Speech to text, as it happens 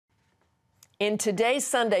In today's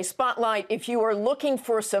Sunday Spotlight, if you are looking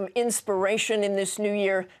for some inspiration in this new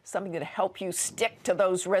year, something to help you stick to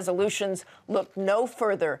those resolutions, look no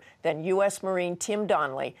further than U.S. Marine Tim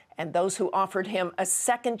Donley and those who offered him a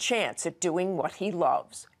second chance at doing what he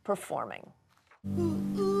loves, performing. You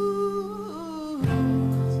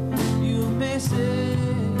may say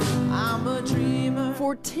I'm a dreamer.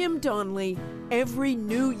 For Tim Donley, every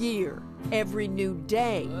new year, every new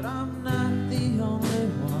day, But I'm not the only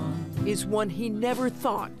one. is one he never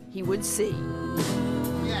thought he would see.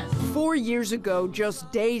 Yes. 4 years ago,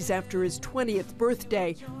 just days after his 20th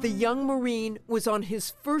birthday, the young Marine was on his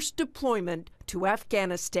first deployment to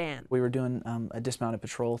Afghanistan. We were doing a dismounted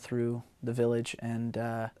patrol through the village, and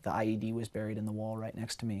the IED was buried in the wall right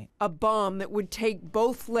next to me. A bomb that would take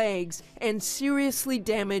both legs and seriously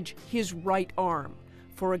damage his right arm.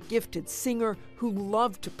 For a gifted singer who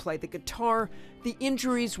loved to play the guitar, the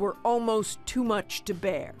injuries were almost too much to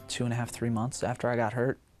bear. 2.5, 3 months after I got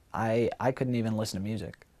hurt, I couldn't even listen to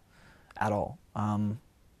music at all.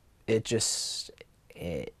 It was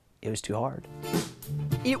too hard.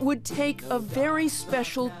 It would take a very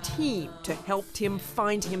special team to help Tim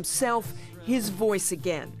find himself, his voice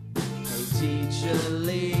again. Hey teacher,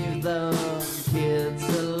 leave the kids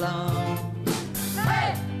alone.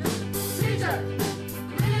 Hey, teacher,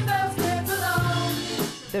 leave those kids alone.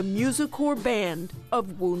 The MusiCorps Band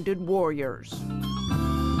of Wounded Warriors.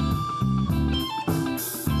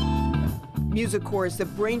 MusiCorps is the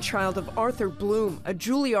brainchild of Arthur Bloom, a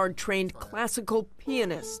Juilliard-trained classical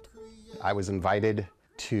pianist. I was invited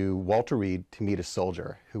to Walter Reed to meet a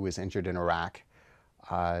soldier who was injured in Iraq.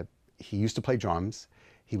 He used to play drums.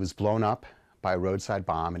 He was blown up by a roadside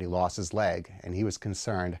bomb and he lost his leg, and he was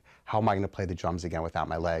concerned, how am I going to play the drums again without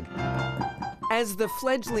my leg? As the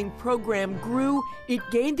fledgling program grew, it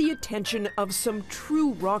gained the attention of some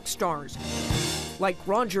true rock stars, like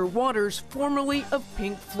Roger Waters, formerly of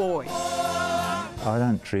Pink Floyd. I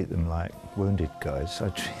don't treat them like wounded guys, I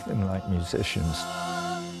treat them like musicians.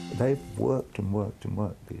 They've worked and worked and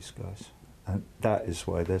worked, these guys, and that is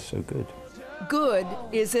why they're so good. Good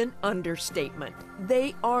is an understatement.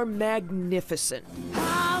 They are magnificent.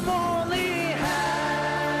 I'm only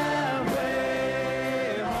halfway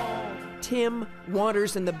home. Tim,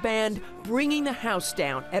 Waters, and the band bringing the house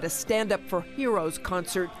down at a Stand Up for Heroes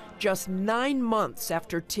concert just 9 months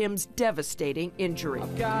after Tim's devastating injury.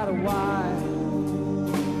 I've got a wide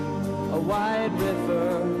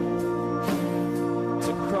river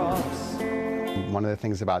to cross. One of the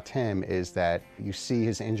things about Tim is that you see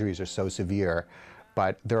his injuries are so severe,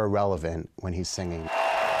 but they're irrelevant when he's singing.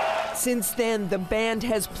 Since then, the band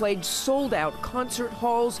has played sold-out concert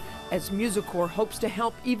halls as MusiCorps hopes to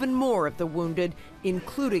help even more of the wounded,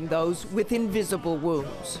 including those with invisible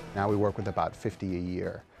wounds. Now we work with about 50 a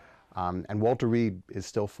year. And Walter Reed is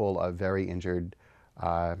still full of very injured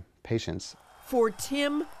patients. For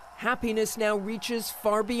Tim, happiness now reaches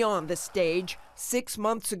far beyond the stage. 6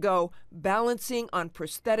 months ago, balancing on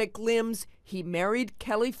prosthetic limbs, he married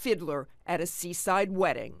Kelly Fiddler at a seaside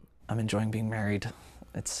wedding. I'm enjoying being married.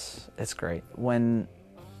 It's great. When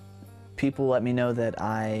people let me know that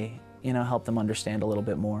I, help them understand a little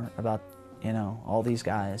bit more about, all these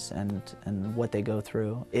guys and what they go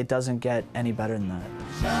through, it doesn't get any better than that.